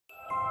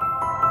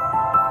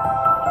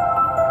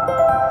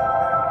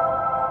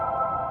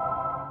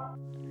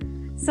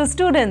So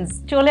students,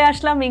 চলে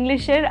আসলাম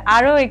ইংলিশের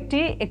আরও একটি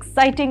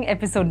এক্সাইটিং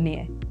এপিসোড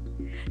নিয়ে।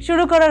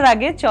 শুরু করার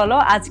আগে চলো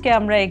আজকে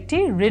আমরা একটি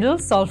রিডল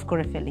সলভ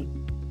করে ফেলি।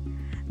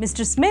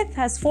 Mr. Smith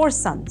has 4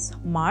 sons,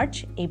 March,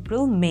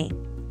 April, May.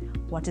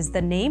 What is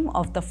the name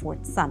of the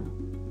 4th son?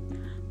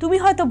 তুমি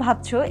হয়তো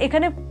ভাবছো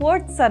এখানে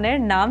 4th সনের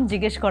নাম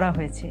জিজ্ঞেস করা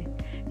হয়েছে,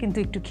 কিন্তু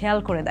একটু খেয়াল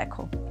করে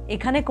দেখো,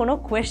 এখানে কোনো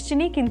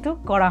কোয়েশ্চেনই কিন্তু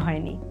করা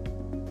হয়নি।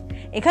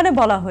 এখানে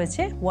বলা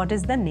হয়েছে what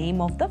is the name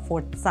of the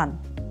 4th son।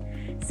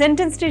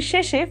 সেন্টেন্সটির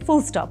শেষে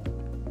ফুল স্টপ,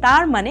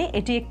 তার মানে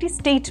এটি একটি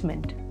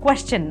স্টেটমেন্ট,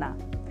 কোয়েশ্চেন না।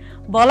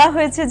 বলা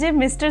হয়েছে যে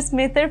মিস্টার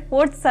স্মিথের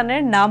 4th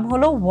সনের নাম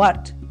হলো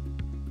হোয়াট।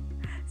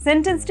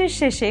 সেন্টেন্সটির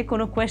শেষে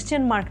কোনো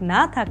কোয়েশ্চেন মার্ক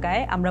না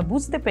থাকায় আমরা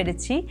বুঝতে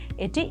পেরেছি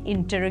এটি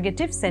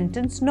ইন্টারোগেটিভ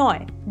সেন্টেন্স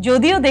নয়,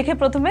 যদিও দেখে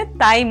প্রথমে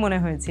তাই মনে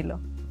হয়েছিল।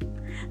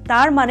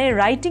 তার মানে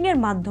রাইটিংয়ের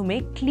মাধ্যমে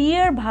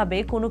ক্লিয়ারভাবে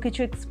কোনো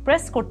কিছু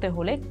এক্সপ্রেস করতে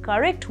হলে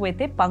কারেক্ট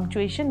ওয়েতে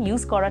পাংচুয়েশন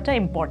ইউজ করাটা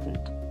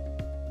ইম্পর্ট্যান্ট।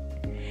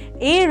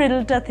 এই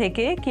রিডলটা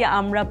থেকে কি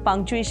আমরা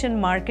পাংচুয়েশন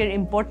মার্কের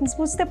ইম্পর্টেন্স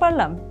বুঝতে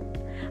পারলাম?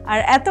 আর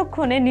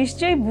এতক্ষণে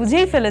নিশ্চয়ই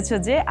বুঝেই ফেলেছো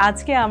যে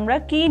আজকে আমরা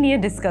কি নিয়ে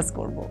ডিসকাস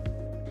করব।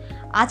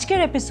 আজকের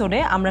এপিসোডে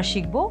আমরা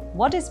শিখব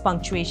what is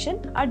punctuation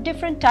R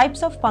different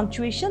types of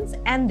পাংচুয়েশনস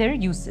and their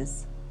uses.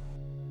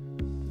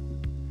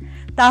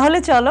 তাহলে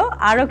চলো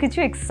আরও কিছু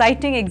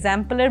এক্সাইটিং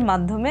এক্সাম্পলের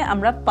মাধ্যমে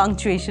আমরা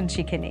পাংচুয়েশন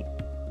শিখে নিই।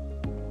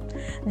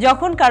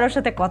 যখন কারোর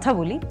সাথে কথা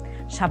বলি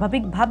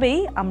স্বাভাবিকভাবেই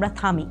আমরা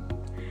থামি,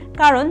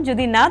 কারণ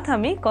যদি না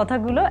থামি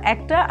কথাগুলো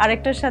একটা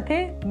আরেকটার সাথে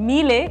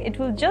মিলে it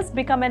will just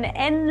become an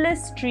endless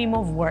stream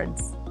of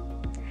words.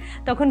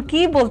 তখন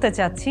কি বলতে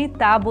চাচ্ছি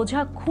তা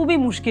বোঝা খুবই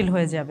মুশকিল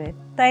হয়ে যাবে,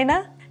 তাই না?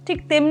 ঠিক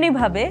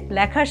তেমনিভাবে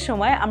লেখার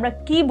সময় আমরা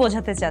কি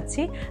বোঝাতে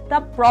চাচ্ছি তা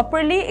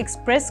প্রপারলি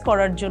এক্সপ্রেস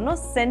করার জন্য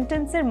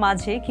সেন্টেন্সের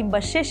মাঝে কিংবা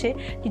শেষে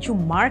কিছু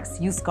মার্কস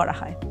ইউজ করা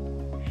হয়।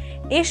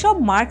 এসব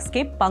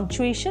মার্কসকে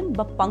পাংচুয়েশন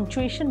বা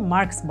পাংচুয়েশন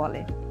মার্কস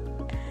বলে।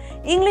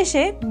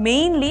 ইংলিশে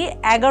মেইনলি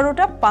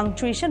 11টা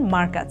পাংচুয়েশন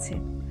মার্ক আছে: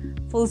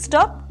 full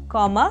stop,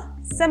 comma,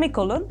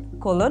 semicolon,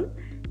 colon,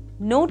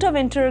 note of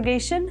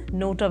interrogation,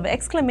 note of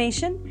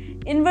exclamation,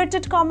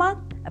 inverted comma,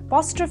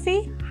 অ্যাপস্ট্রফি,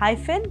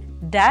 hyphen,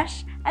 dash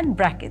and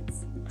brackets.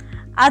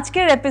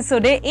 আজকের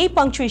এপিসোডে এই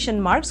পাংচুয়েশন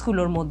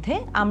মার্কসগুলোর মধ্যে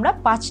আমরা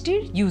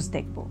 5টির ইউজ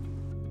দেখব।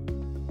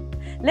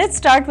 Let's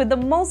start with the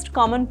most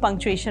common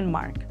punctuation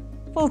mark,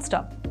 full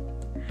stop.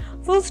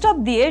 Full stop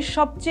দিয়ে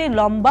সবচেয়ে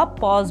লম্বা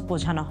pause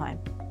বোঝানো হয়।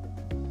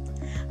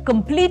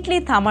 কমপ্লিটলি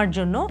থামার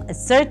জন্য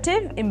অ্যাসার্টিভ,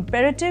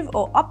 ইম্পারেটিভ ও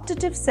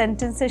অপটেটিভ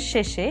সেন্টেন্সের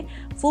শেষে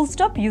ফুল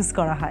স্টপ ইউজ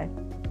করা হয়।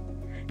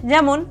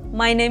 যেমন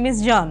my name is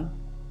John,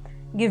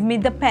 give me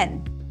the pen.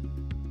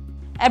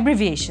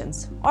 অ্যাব্রিভিয়েশনস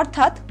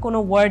অর্থাৎ কোনো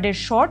ওয়ার্ডের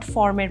শর্ট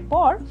ফর্মের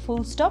পর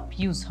ফুল স্টপ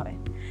ইউজ হয়,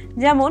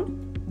 যেমন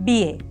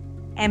BA,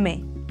 MA,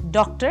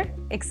 doctor,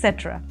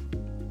 etcetera.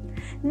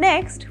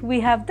 Next we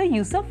have the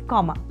use of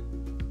কমা।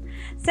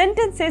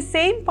 সেন্টেন্সে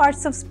সেম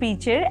পার্টস অফ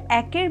স্পিচের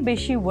একের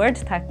বেশি ওয়ার্ড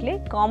থাকলে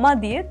কমা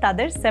দিয়ে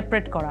তাদের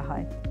সেপারেট করা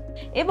হয়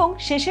এবং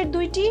শেষের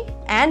দুইটি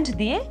অ্যান্ড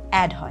দিয়ে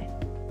অ্যাড হয়।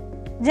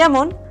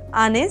 যেমন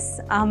আনিস,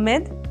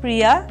 আহমেদ,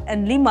 প্রিয়া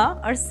অ্যান্ড লিমা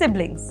আর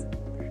সিবলিংস।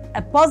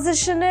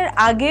 অ্যাপজিশনের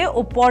আগে ও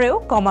পরেও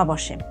কমা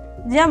বসে।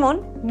 যেমন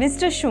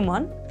mister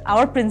Suman,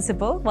 hour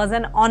principal, was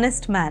an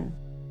honest man.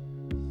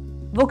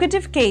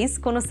 Vocative case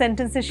কোনো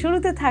সেন্টেন্সের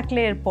শুরুতে থাকলে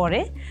এর পরে,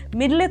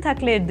 মিডলে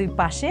থাকলে এর দুই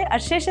পাশে আর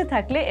শেষে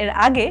থাকলে এর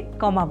আগে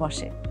কমা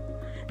বসে।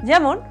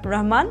 যেমন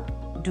Rahman,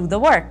 do the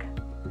work.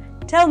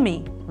 Tell me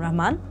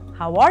Rahman,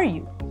 how are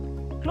you?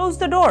 Close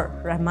the door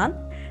Rahman.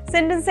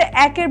 সেন্টেন্সে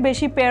একের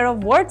বেশি পেয়ার অফ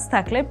ওয়ার্ডস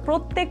থাকলে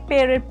প্রত্যেক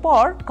পেয়ারের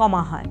পর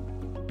কমা হয়।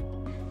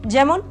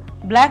 যেমন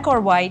black or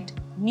white,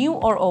 new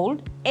or old,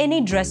 any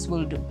dress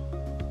will do.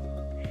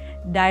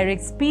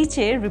 Direct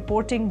স্পিচে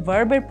reporting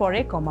ভার্বের পরে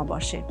কমা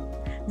বসে।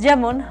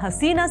 যেমন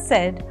Hasina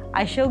shed,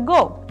 I shall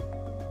go.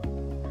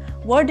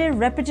 ওয়ার্ডের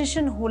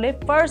রেপিটেশন হলে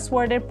ফার্স্ট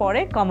ওয়ার্ডের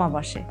পরে কমা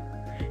বসে।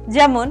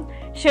 যেমন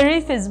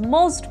শরীফ is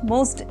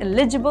most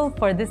eligible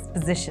for this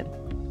position.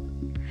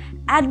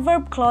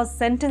 Adverb clause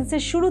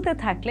সেন্টেন্সের শুরুতে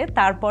থাকলে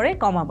তারপরে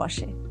কমা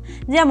বসে।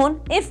 যেমন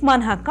if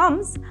Manha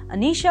comes,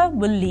 Anisha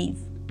will leave.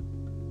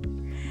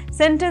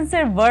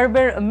 সেন্টেন্সের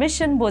ভার্বের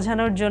ওমিশন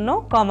বোঝানোর জন্য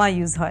কমা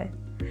ইউজ হয়।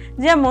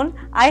 যেমন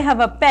I have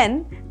a pen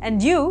and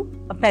you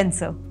a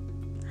pencil.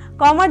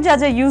 কমার যা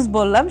যা ইউজ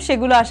বললাম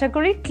সেগুলো আশা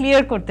করি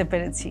ক্লিয়ার করতে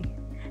পেরেছি।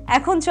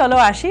 এখন চলো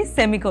আসি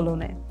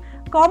সেমিকোলনে।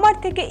 কমার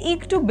থেকে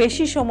একটু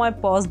বেশি সময়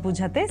পজ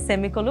বোঝাতে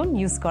সেমিকোলন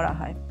ইউজ করা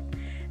হয়।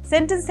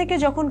 সেন্টেন্স থেকে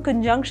যখন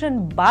কনজাংশন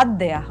বাদ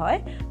দেয়া হয়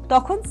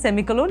তখন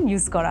সেমিকোলন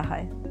ইউজ করা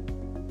হয়।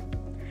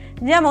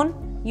 যেমন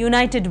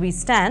United we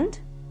stand,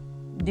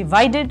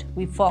 divided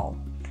we fall.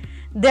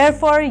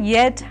 Therefore,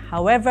 yet,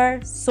 however,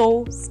 so,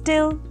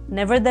 still,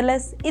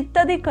 nevertheless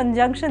ইত্যাদি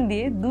কনজাংশন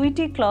দিয়ে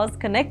দুইটি ক্লজ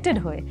কানেক্টেড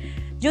হয়ে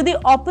যদি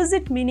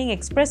অপোজিট মিনিং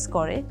এক্সপ্রেস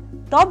করে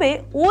তবে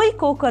ওই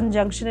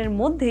কো-কনজাংশনের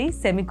মধ্যেই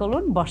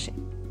সেমিকোলন বসে।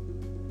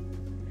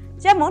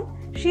 যেমন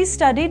she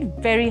studied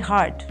very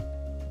hard,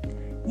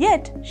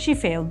 yet she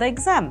failed the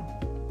exam.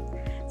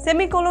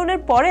 সেমিকোলনের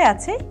পরে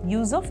আছে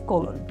ইউজ অফ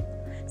কোলন।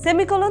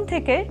 সেমিকোলন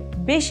থেকে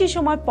বেশি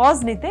সময় পজ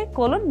নিতে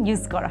কোলন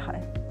ইউজ করা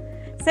হয়।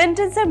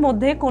 সেন্টেন্সের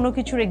মধ্যে কোনো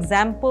কিছুর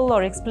এক্সাম্পল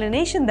অর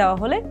এক্সপ্লেনেশন দেওয়া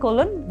হলে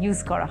কোলন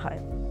ইউজ করা হয়।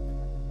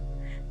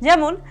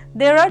 যেমন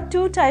there are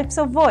two types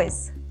of voice.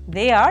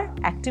 They are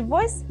active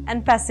voice and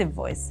passive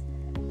voice.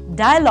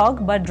 Dialogue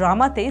বা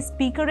ড্রামাতে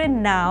স্পিকারের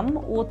নাম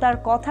ও তার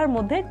কথার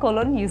মধ্যে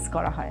কোলন ইউজ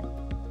করা হয়।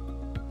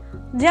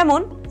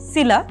 যেমন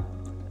সিলা,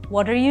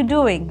 what are you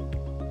doing?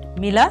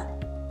 Milla,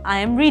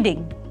 I am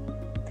reading.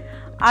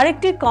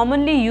 আরেকটি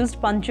কমনলি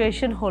ইউজড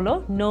পাঞ্চুয়েশন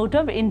হলো নোট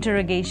অফ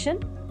ইন্টারোগেশন।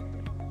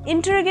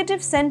 ইন্টারোগেটিভ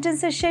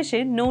সেন্টেন্সের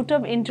শেষে নোট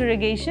অফ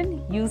ইন্টারোগেশন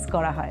ইউজ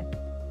করা হয়।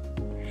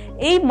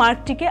 এই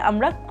মার্কটিকে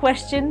আমরা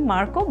কোয়েশ্চেন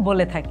মার্কও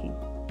বলে থাকি।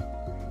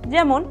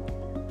 যেমন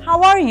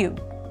how are you,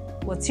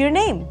 what's your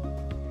name.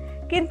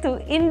 কিন্তু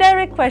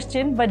ইনডাইরেক্ট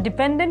কোয়েশ্চেন বা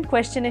ডিপেন্ডেন্ট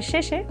কোয়েশ্চেনের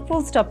শেষে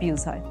ফুল স্টপ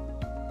ইউজ হয়।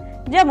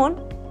 যেমন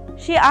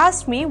she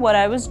asked me what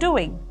I was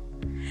doing.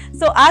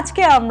 So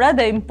আজকে আমরা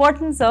the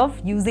importance of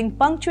using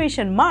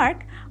punctuation mark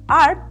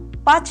আর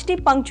 5টি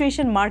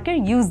পাংচুয়েশন মার্কের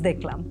ইউজ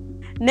দেখলাম।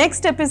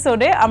 নেক্সট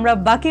এপিসোডে আমরা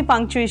বাকি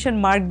পাংচুয়েশন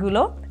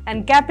মার্কগুলো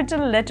অ্যান্ড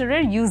ক্যাপিটাল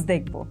লেটারের ইউজ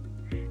দেখব।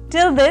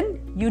 Till then,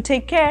 you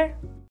take care.